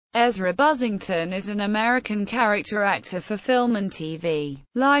Ezra Buzzington is an American character actor for film and TV.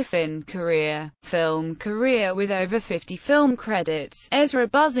 Life in career. Film career. With over 50 film credits, Ezra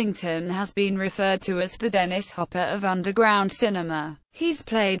Buzzington has been referred to as the Dennis Hopper of underground cinema. He's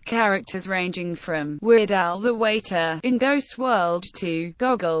played characters ranging from Weird Al the Waiter in Ghost World to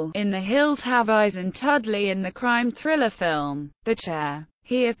Goggle in The Hills Have Eyes and Tudley in the crime thriller film The Chair.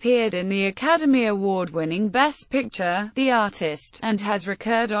 He appeared in the Academy Award-winning Best Picture, The Artist, and has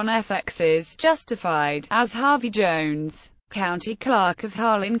recurred on FX's Justified as Harvey Jones, county clerk of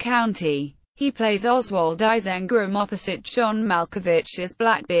Harlan County. He plays Oswald Isengrim opposite John Malkovich as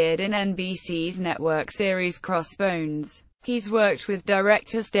Blackbeard in NBC's network series Crossbones. He's worked with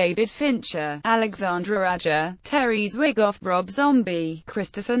directors David Fincher, Alexandra Aja, Terry Zwigoff, Rob Zombie,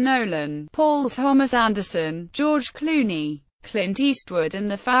 Christopher Nolan, Paul Thomas Anderson, George Clooney, Clint Eastwood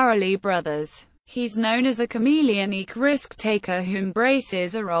and the Farrelly brothers. He's known as a chameleonic risk-taker who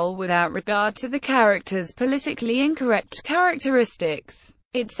embraces a role without regard to the character's politically incorrect characteristics.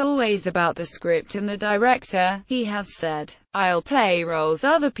 It's always about the script and the director, he has said. I'll play roles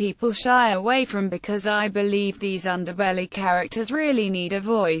other people shy away from because I believe these underbelly characters really need a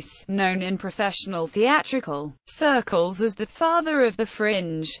voice. Known in professional theatrical circles as the father of the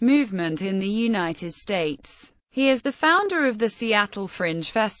fringe movement in the United States. He is the founder of the Seattle Fringe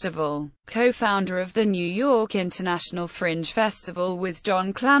Festival, co-founder of the New York International Fringe Festival with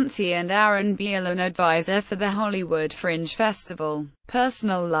John Clancy and Aaron Beale, and advisor for the Hollywood Fringe Festival.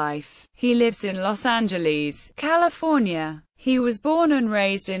 Personal life. He lives in Los Angeles, California. He was born and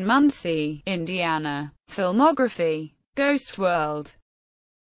raised in Muncie, Indiana. Filmography. Ghost World.